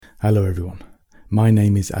Hello everyone, my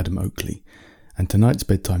name is Adam Oakley, and tonight's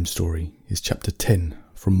bedtime story is chapter 10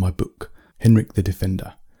 from my book, Henrik the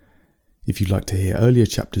Defender. If you'd like to hear earlier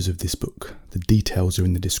chapters of this book, the details are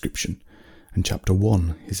in the description, and chapter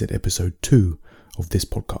 1 is at episode 2 of this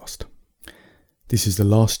podcast. This is the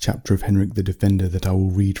last chapter of Henrik the Defender that I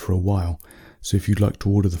will read for a while, so if you'd like to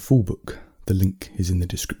order the full book, the link is in the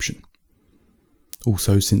description.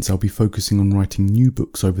 Also, since I'll be focusing on writing new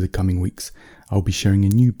books over the coming weeks, I'll be sharing a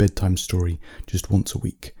new bedtime story just once a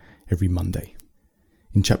week, every Monday.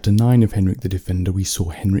 In chapter 9 of Henrik the Defender, we saw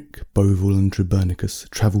Henrik, Bovill and Trubernicus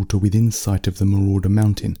travel to within sight of the Marauder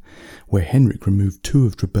Mountain, where Henrik removed 2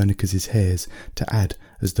 of Trubernicus's hairs to add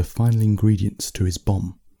as the final ingredients to his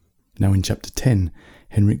bomb. Now in chapter 10,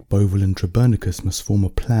 Henrik, Bovill and Trubernicus must form a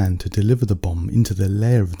plan to deliver the bomb into the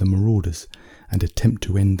lair of the Marauders and attempt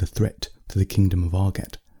to end the threat to the Kingdom of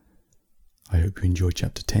Argat. I hope you enjoy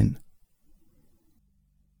chapter 10.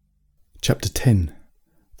 Chapter 10.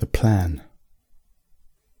 The Plan.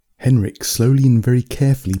 Henrik slowly and very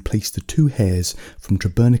carefully placed the 2 hairs from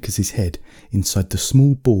Trubernicus's head inside the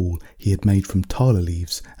small ball he had made from tala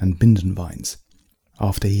leaves and binden vines.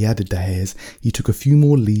 After he added the hairs, he took a few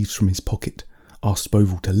more leaves from his pocket, asked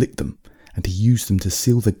Bovill to lick them, and he used them to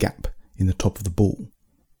seal the gap in the top of the ball.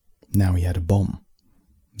 Now he had a bomb.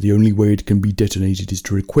 "The only way it can be detonated is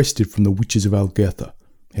to request it from the witches of Algertha,"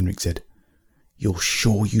 Henrik said. "You're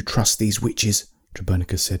sure you trust these witches?"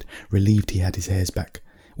 Trubernicus said, relieved he had his hairs back.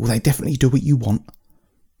 "Will they definitely do what you want?"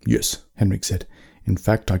 "Yes," Henrik said. "In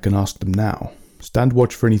fact, I can ask them now. Stand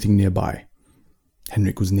watch for anything nearby."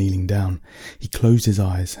 Henrik was kneeling down. He closed his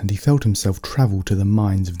eyes, and he felt himself travel to the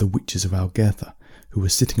minds of the witches of Algertha, who were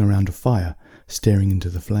sitting around a fire, staring into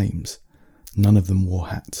the flames. None of them wore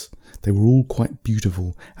hats. They were all quite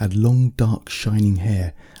beautiful, had long, dark, shining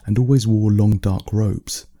hair, and always wore long, dark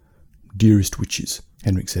robes. "Dearest witches,"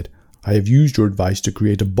 Henrik said, "I have used your advice to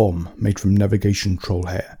create a bomb made from navigation troll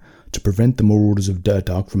hair to prevent the Marauders of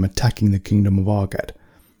Dirtark from attacking the Kingdom of Argat.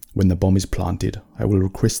 When the bomb is planted, I will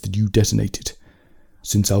request that you detonate it.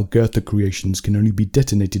 Since Algertha creations can only be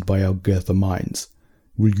detonated by Algertha minds,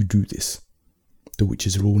 will you do this?" The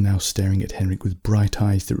witches are all now staring at Henrik with bright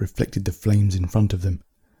eyes that reflected the flames in front of them.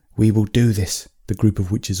 "We will do this," the group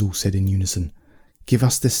of witches all said in unison. "Give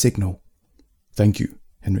us the signal." "Thank you,"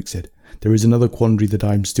 Henrik said. "There is another quandary that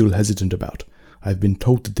I am still hesitant about. I have been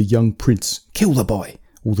told that the young prince—" "Kill the boy,"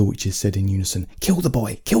 all the witches said in unison. "Kill the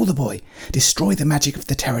boy, kill the boy. Destroy the magic of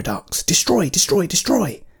the Pterodarks. Destroy, destroy,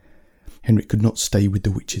 destroy." Henrik could not stay with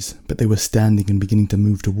the witches, but they were standing and beginning to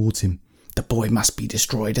move towards him. "The boy must be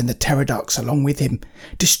destroyed, and the Pterodarks along with him.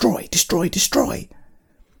 Destroy, destroy, destroy."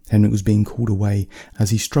 Henrik was being called away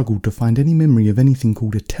as he struggled to find any memory of anything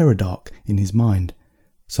called a Pterodark in his mind.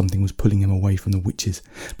 Something was pulling him away from the witches,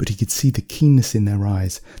 but he could see the keenness in their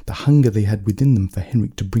eyes, the hunger they had within them for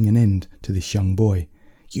Henrik to bring an end to this young boy.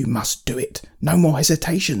 "You must do it. No more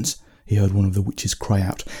hesitations," he heard one of the witches cry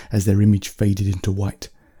out as their image faded into white.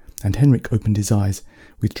 And Henrik opened his eyes,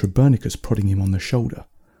 with Trubernicus prodding him on the shoulder.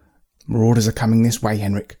 "Marauders are coming this way,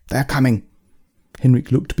 Henrik. They are coming."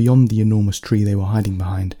 Henrik looked beyond the enormous tree they were hiding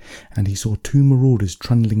behind, and he saw 2 marauders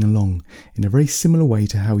trundling along in a very similar way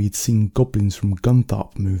to how he had seen goblins from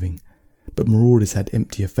Guntharp moving. But marauders had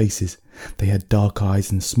emptier faces. They had dark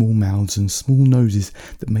eyes and small mouths and small noses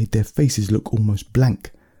that made their faces look almost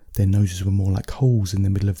blank. Their noses were more like holes in the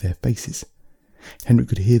middle of their faces. Henrik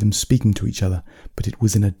could hear them speaking to each other, but it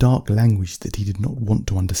was in a dark language that he did not want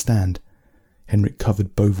to understand. Henrik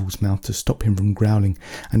covered Bovill's mouth to stop him from growling,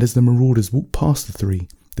 and as the marauders walked past the 3,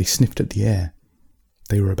 they sniffed at the air.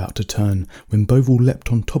 They were about to turn, when Bovill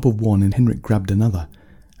leapt on top of one and Henrik grabbed another,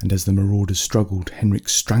 and as the marauders struggled, Henrik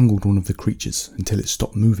strangled one of the creatures until it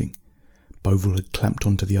stopped moving. Bovill had clamped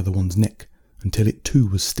onto the other one's neck, until it too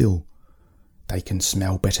was still. "They can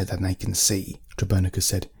smell better than they can see," Trubernicus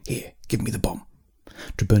said. "Here, give me the bomb."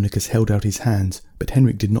 Trubernicus held out his hands, but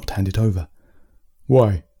Henrik did not hand it over.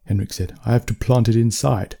 "Why?" Henrik said. "I have to plant it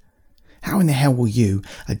inside." "How in the hell will you,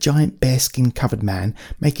 a giant bearskin-covered man,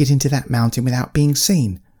 make it into that mountain without being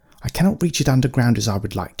seen? I cannot reach it underground as I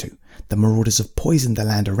would like to. The marauders have poisoned the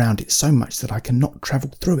land around it so much that I cannot travel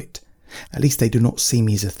through it. At least they do not see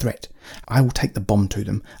me as a threat. I will take the bomb to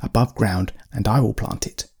them, above ground, and I will plant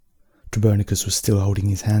it." Trubernicus was still holding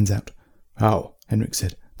his hands out. "How?" Henrik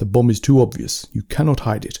said. "The bomb is too obvious. You cannot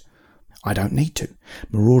hide it." "I don't need to.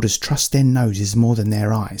 Marauders trust their noses more than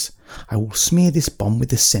their eyes. I will smear this bomb with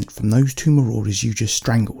the scent from those 2 marauders you just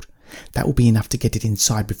strangled. That will be enough to get it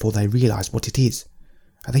inside before they realise what it is.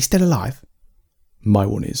 Are they still alive?" "My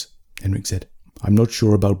one is," Henrik said. "I'm not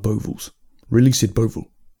sure about Bovill's. Release it,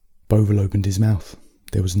 Bovill." Bovill opened his mouth.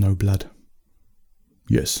 There was no blood.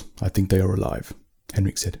 Yes, I think they are alive,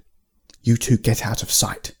 Henrik said. You two get out of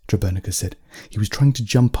sight, Trabernicus said. He was trying to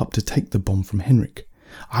jump up to take the bomb from Henrik.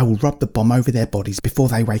 I will rub the bomb over their bodies before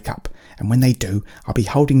they wake up, and when they do, I'll be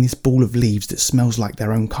holding this ball of leaves that smells like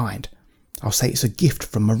their own kind. I'll say it's a gift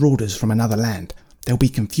from marauders from another land. They'll be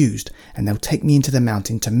confused, and they'll take me into the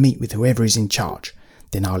mountain to meet with whoever is in charge.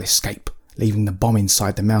 Then I'll escape, leaving the bomb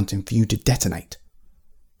inside the mountain for you to detonate.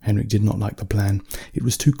 Henrik did not like the plan. It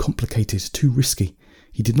was too complicated, too risky.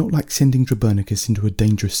 He did not like sending Trabernicus into a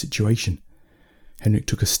dangerous situation. Henrik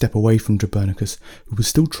took a step away from Trabernicus, who was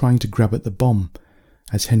still trying to grab at the bomb.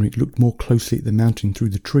 As Henrik looked more closely at the mountain through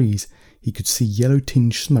the trees, he could see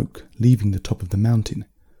yellow-tinged smoke leaving the top of the mountain.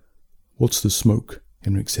 What's the smoke?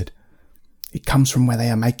 Henrik said. It comes from where they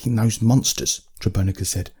are making those monsters, Trabernicus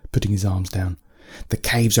said, putting his arms down. The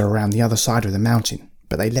caves are around the other side of the mountain,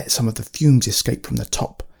 but they let some of the fumes escape from the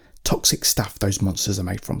top. Toxic stuff those monsters are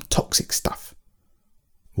made from, toxic stuff.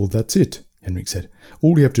 Well, that's it, Henrik said.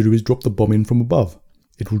 All we have to do is drop the bomb in from above.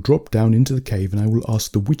 It will drop down into the cave and I will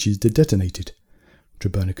ask the witches to detonate it.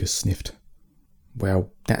 Trabernicus sniffed.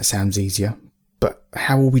 Well, that sounds easier, but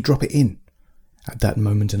how will we drop it in? At that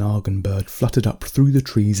moment an Argon bird fluttered up through the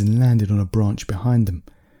trees and landed on a branch behind them.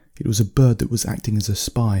 It was a bird that was acting as a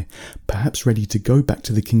spy, perhaps ready to go back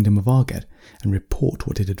to the kingdom of Argad and report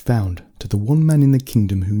what it had found to the one man in the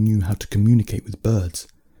kingdom who knew how to communicate with birds.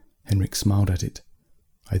 Henrik smiled at it.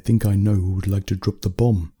 I think I know who would like to drop the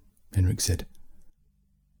bomb, Henrik said.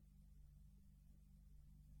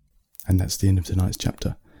 And that's the end of tonight's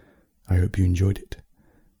chapter. I hope you enjoyed it.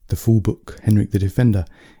 The full book, Henrik the Defender,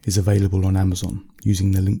 is available on Amazon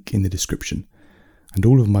using the link in the description, and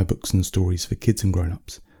all of my books and stories for kids and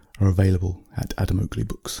grown-ups are available at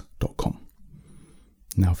adamoakleybooks.com.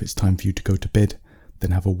 Now if it's time for you to go to bed,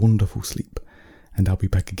 then have a wonderful sleep, and I'll be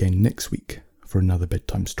back again next week for another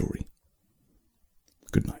bedtime story.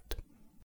 Good night.